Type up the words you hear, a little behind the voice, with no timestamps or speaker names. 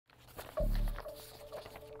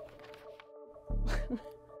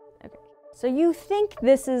So you think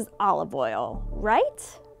this is olive oil,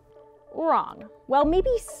 right? Wrong. Well, maybe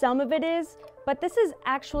some of it is, but this is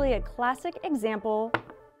actually a classic example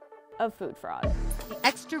of food fraud. The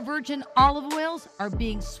extra virgin olive oils are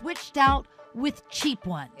being switched out with cheap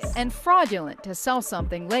ones. And fraudulent to sell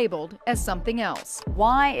something labeled as something else.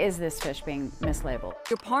 Why is this fish being mislabeled?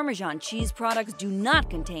 Your Parmesan cheese products do not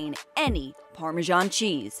contain any Parmesan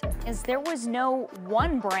cheese. As there was no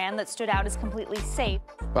one brand that stood out as completely safe.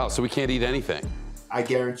 Wow, so we can't eat anything. I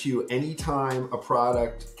guarantee you, anytime a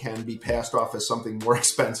product can be passed off as something more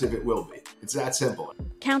expensive, it will be. It's that simple.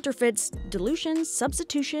 Counterfeits, dilutions,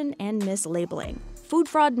 substitution, and mislabeling. Food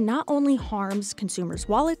fraud not only harms consumers'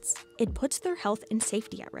 wallets, it puts their health and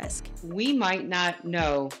safety at risk. We might not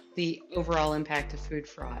know the overall impact of food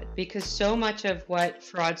fraud because so much of what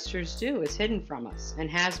fraudsters do is hidden from us and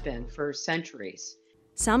has been for centuries.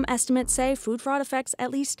 Some estimates say food fraud affects at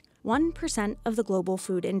least 1% of the global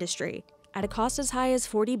food industry, at a cost as high as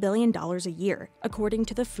 $40 billion a year, according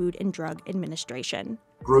to the Food and Drug Administration.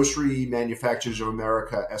 Grocery Manufacturers of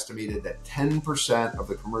America estimated that 10% of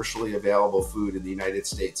the commercially available food in the United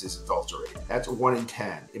States is adulterated. That's 1 in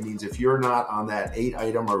 10. It means if you're not on that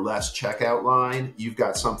 8-item or less checkout line, you've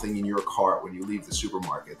got something in your cart when you leave the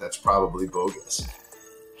supermarket that's probably bogus.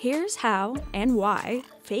 Here's how and why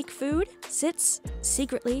fake food sits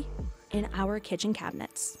secretly in our kitchen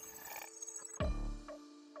cabinets.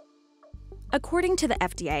 According to the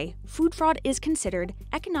FDA, food fraud is considered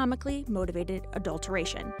economically motivated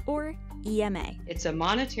adulteration, or EMA. It's a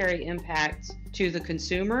monetary impact to the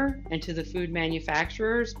consumer and to the food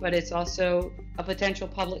manufacturers, but it's also a potential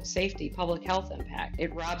public safety, public health impact.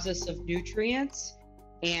 It robs us of nutrients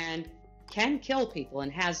and can kill people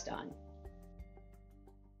and has done.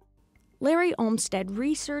 Larry Olmsted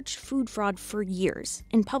researched food fraud for years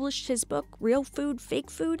and published his book, Real Food,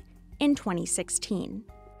 Fake Food, in 2016.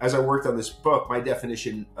 As I worked on this book, my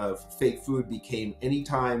definition of fake food became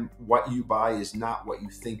anytime what you buy is not what you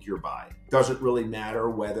think you're buying. Doesn't really matter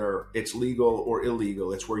whether it's legal or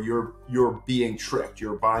illegal. It's where you're being tricked.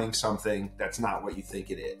 You're buying something that's not what you think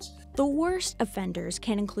it is. The worst offenders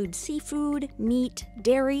can include seafood, meat,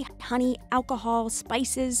 dairy, honey, alcohol,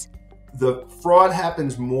 spices. The fraud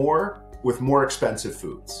happens more with more expensive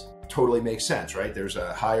foods. Totally makes sense, right? There's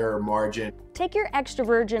a higher margin. Take your extra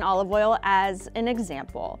virgin olive oil as an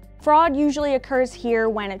example. Fraud usually occurs here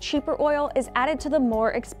when a cheaper oil is added to the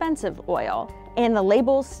more expensive oil, and the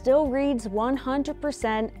label still reads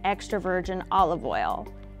 100% extra virgin olive oil.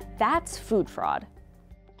 That's food fraud.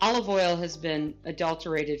 Olive oil has been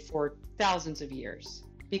adulterated for thousands of years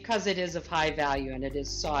because it is of high value and it is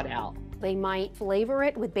sought out. They might flavor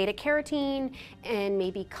it with beta-carotene and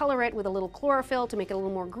maybe color it with a little chlorophyll to make it a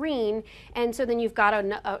little more green. And so then you've got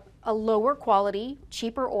a lower quality,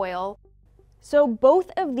 cheaper oil. So both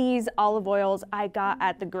of these olive oils I got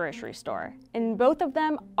at the grocery store, and both of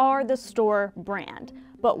them are the store brand,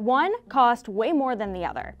 but one cost way more than the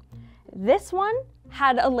other. This one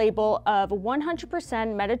had a label of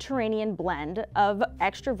 100% Mediterranean blend of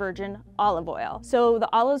extra virgin olive oil. So the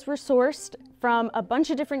olives were sourced from a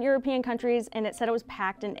bunch of different European countries, and it said it was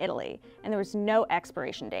packed in Italy, and there was no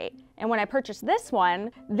expiration date. And when I purchased this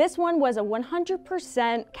one was a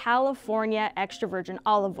 100% California extra virgin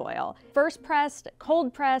olive oil. First pressed,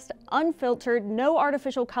 cold pressed, unfiltered, no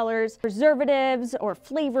artificial colors, preservatives, or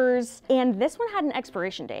flavors. And this one had an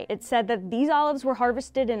expiration date. It said that these olives were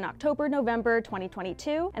harvested in October, November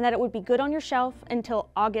 2022, and that it would be good on your shelf until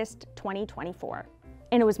August 2024.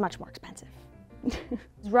 And it was much more expensive.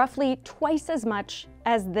 Roughly twice as much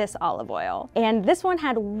as this olive oil. And this one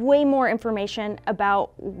had way more information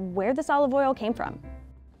about where this olive oil came from.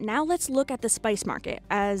 Now let's look at the spice market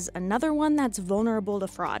as another one that's vulnerable to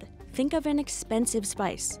fraud. Think of an expensive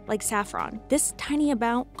spice, like saffron. This tiny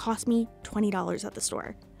amount cost me $20 at the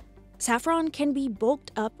store. Saffron can be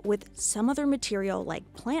bulked up with some other material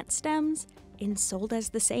like plant stems and sold as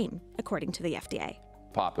the same, according to the FDA.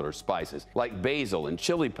 Popular spices like basil and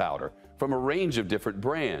chili powder from a range of different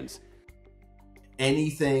brands.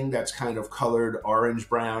 Anything that's kind of colored orange,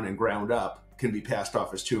 brown, and ground up can be passed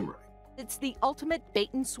off as turmeric. It's the ultimate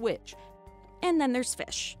bait and switch. And then there's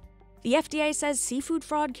fish. The FDA says seafood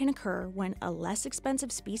fraud can occur when a less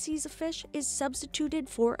expensive species of fish is substituted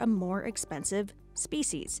for a more expensive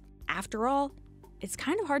species. After all, it's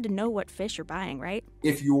kind of hard to know what fish you're buying, right?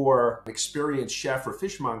 If you're an experienced chef or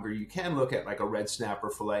fishmonger, you can look at like a red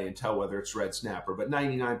snapper fillet and tell whether it's red snapper, but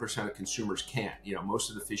 99% of consumers can't. You know,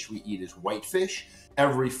 most of the fish we eat is white fish.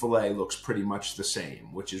 Every fillet looks pretty much the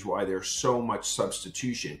same, which is why there's so much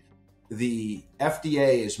substitution. The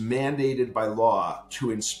FDA is mandated by law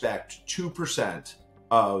to inspect 2%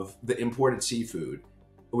 of the imported seafood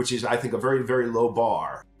which is, I think, a very, very low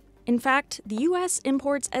bar. In fact, the U.S.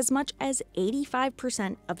 imports as much as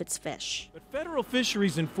 85% of its fish. But federal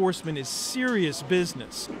fisheries enforcement is serious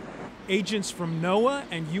business. Agents from NOAA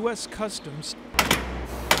and U.S. Customs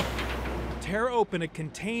tear open a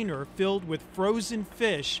container filled with frozen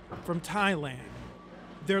fish from Thailand.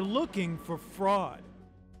 They're looking for fraud.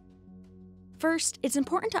 First, it's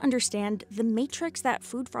important to understand the matrix that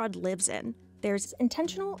food fraud lives in. There's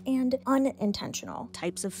intentional and unintentional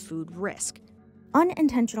types of food risk.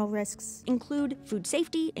 Unintentional risks include food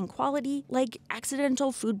safety and quality, like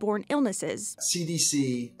accidental foodborne illnesses.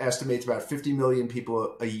 CDC estimates about 50 million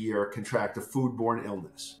people a year contract a foodborne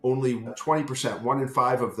illness. Only 20%, 1 in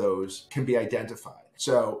 5 of those, can be identified.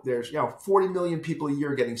 So there's 40 million people a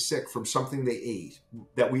year getting sick from something they ate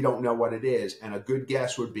that we don't know what it is, and a good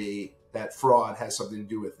guess would be that fraud has something to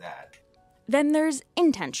do with that. Then there's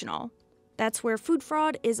intentional. That's where food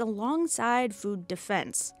fraud is alongside food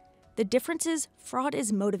defense. The difference is fraud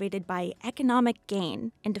is motivated by economic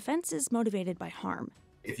gain, and defense is motivated by harm.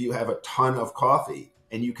 If you have a ton of coffee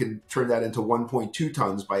and you can turn that into 1.2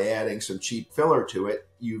 tons by adding some cheap filler to it,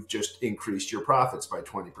 you've just increased your profits by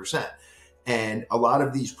 20%. And a lot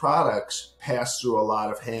of these products pass through a lot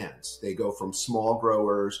of hands. They go from small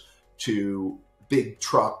growers to big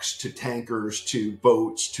trucks to tankers to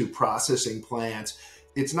boats to processing plants.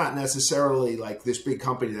 It's not necessarily like this big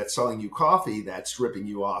company that's selling you coffee that's ripping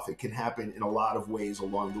you off. It can happen in a lot of ways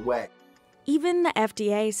along the way. Even the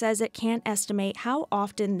FDA says it can't estimate how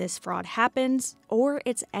often this fraud happens or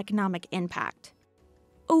its economic impact.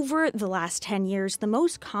 Over the last 10 years, the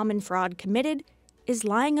most common fraud committed is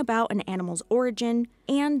lying about an animal's origin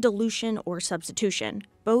and dilution or substitution,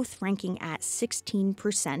 both ranking at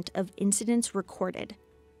 16% of incidents recorded.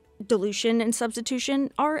 Dilution and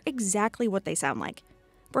substitution are exactly what they sound like.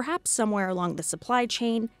 Perhaps somewhere along the supply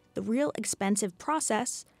chain, the real expensive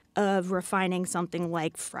process of refining something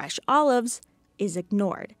like fresh olives is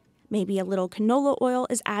ignored. Maybe a little canola oil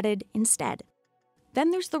is added instead.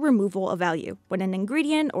 Then there's the removal of value, when an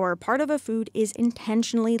ingredient or part of a food is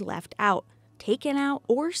intentionally left out, taken out,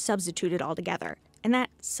 or substituted altogether. And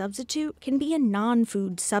that substitute can be a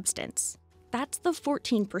non-food substance. That's the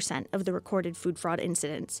 14% of the recorded food fraud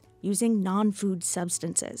incidents using non-food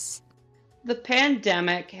substances. The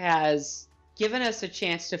pandemic has given us a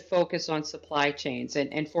chance to focus on supply chains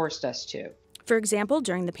and forced us to. For example,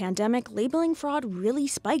 during the pandemic, labeling fraud really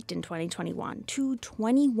spiked in 2021 to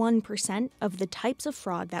 21% of the types of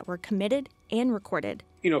fraud that were committed and recorded.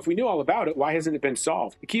 If we knew all about it, why hasn't it been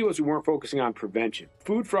solved? The key was we weren't focusing on prevention.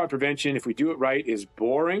 Food fraud prevention, if we do it right, is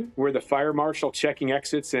boring. We're the fire marshal checking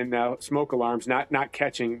exits and smoke alarms, not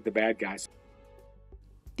catching the bad guys.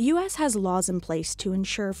 The U.S. has laws in place to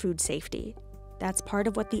ensure food safety. That's part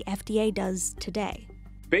of what the FDA does today.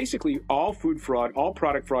 Basically, all food fraud, all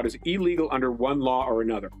product fraud is illegal under one law or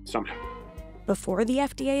another, somehow. Before the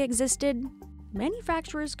FDA existed,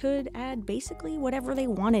 manufacturers could add basically whatever they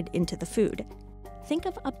wanted into the food. Think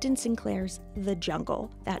of Upton Sinclair's The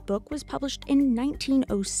Jungle. That book was published in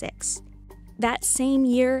 1906. That same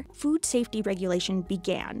year, food safety regulation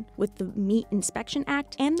began with the Meat Inspection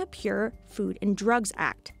Act and the Pure Food and Drugs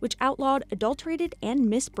Act, which outlawed adulterated and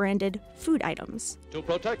misbranded food items. To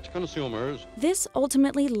protect consumers, this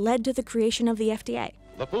ultimately led to the creation of the FDA.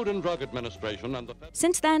 the Food and Drug Administration and the...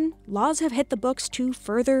 Since then, laws have hit the books to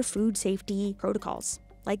further food safety protocols,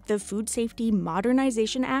 like the Food Safety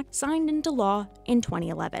Modernization Act signed into law in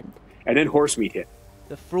 2011. And then horse meat hit.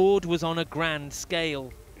 The fraud was on a grand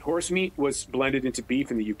scale. Horse meat was blended into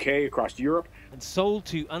beef in the UK, across Europe, and sold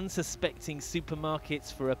to unsuspecting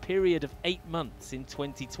supermarkets for a period of 8 months in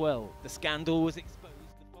 2012. The scandal was exposed.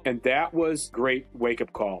 And that was a great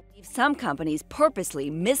wake-up call. Some companies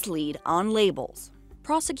purposely mislead on labels.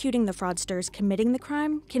 Prosecuting the fraudsters committing the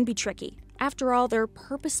crime can be tricky. After all, they're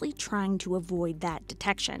purposely trying to avoid that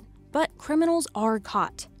detection. But criminals are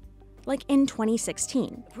caught. Like in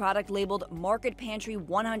 2016. The product labeled Market Pantry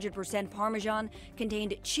 100% Parmesan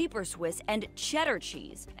contained cheaper Swiss and cheddar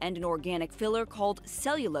cheese and an organic filler called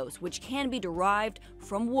cellulose, which can be derived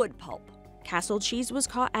from wood pulp. Castle Cheese was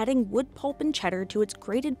caught adding wood pulp and cheddar to its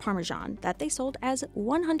grated Parmesan that they sold as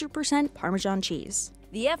 100% Parmesan cheese.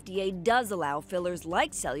 The FDA does allow fillers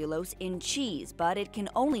like cellulose in cheese, but it can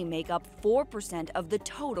only make up 4% of the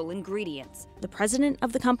total ingredients. The president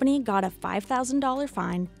of the company got a $5,000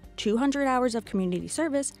 fine, 200 hours of community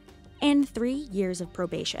service, and 3 years of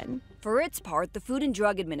probation. For its part, the Food and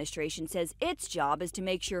Drug Administration says its job is to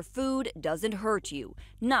make sure food doesn't hurt you,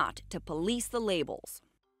 not to police the labels.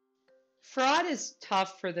 Fraud is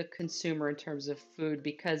tough for the consumer in terms of food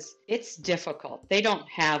because it's difficult. They don't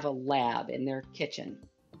have a lab in their kitchen.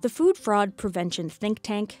 The Food Fraud Prevention think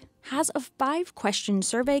tank has a 5-question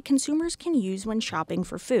survey consumers can use when shopping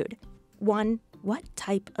for food. 1. What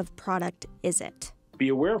type of product is it? Be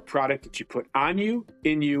aware of product that you put on you,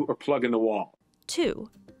 in you, or plug in the wall. 2.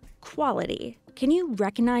 Quality. Can you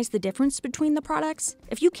recognize the difference between the products?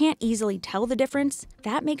 If you can't easily tell the difference,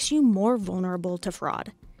 that makes you more vulnerable to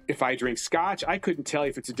fraud. If I drink scotch, I couldn't tell you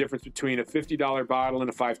if it's a difference between a $50 bottle and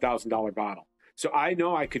a $5,000 bottle. So I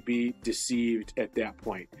know I could be deceived at that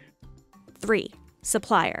point. 3.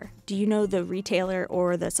 Supplier. Do you know the retailer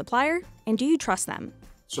or the supplier? And do you trust them?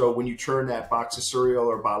 So when you turn that box of cereal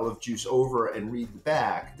or bottle of juice over and read the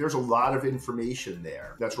back, there's a lot of information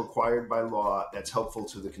there that's required by law that's helpful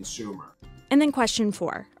to the consumer. And then question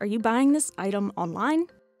 4. Are you buying this item online?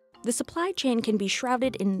 The supply chain can be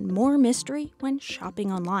shrouded in more mystery when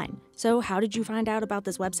shopping online. So how did you find out about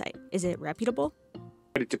this website? Is it reputable?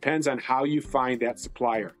 But it depends on how you find that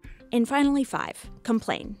supplier. And finally 5,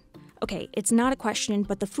 complain. Okay, it's not a question,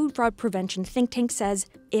 but the Food Fraud Prevention think tank says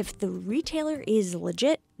if the retailer is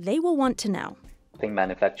legit, they will want to know. I think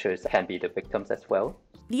manufacturers can be the victims as well.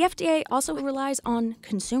 The FDA also relies on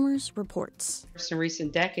consumers' reports. In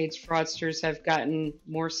recent decades, fraudsters have gotten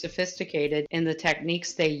more sophisticated in the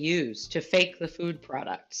techniques they use to fake the food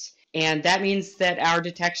products. And that means that our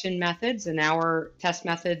detection methods and our test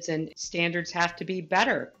methods and standards have to be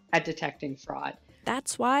better at detecting fraud.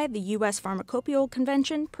 That's why the U.S. Pharmacopoeia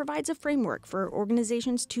Convention provides a framework for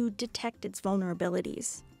organizations to detect its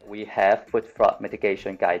vulnerabilities. We have food fraud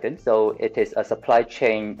mitigation guidance, so it is a supply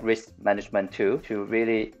chain risk management tool to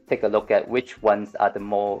really take a look at which ones are the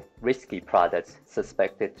more risky products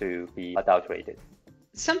suspected to be adulterated.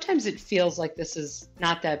 Sometimes it feels like this is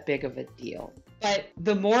not that big of a deal. But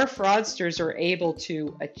the more fraudsters are able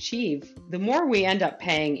to achieve, the more we end up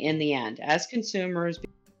paying in the end as consumers.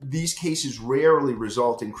 These cases rarely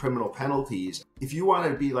result in criminal penalties. If you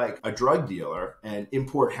want to be like a drug dealer and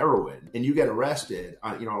import heroin and you get arrested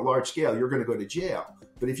on a large scale, you're going to go to jail.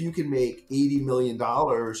 But if you can make $80 million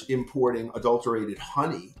importing adulterated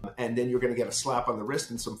honey, and then you're going to get a slap on the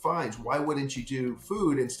wrist and some fines, why wouldn't you do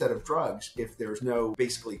food instead of drugs if there's no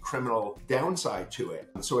basically criminal downside to it?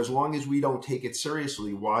 So as long as we don't take it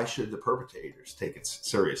seriously, why should the perpetrators take it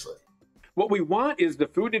seriously? What we want is the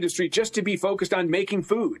food industry just to be focused on making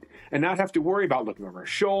food and not have to worry about looking over our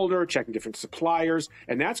shoulder, checking different suppliers.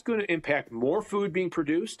 And that's going to impact more food being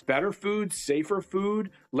produced, better food, safer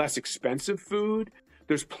food, less expensive food.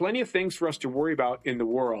 There's plenty of things for us to worry about in the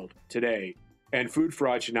world today, and food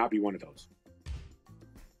fraud should not be one of those.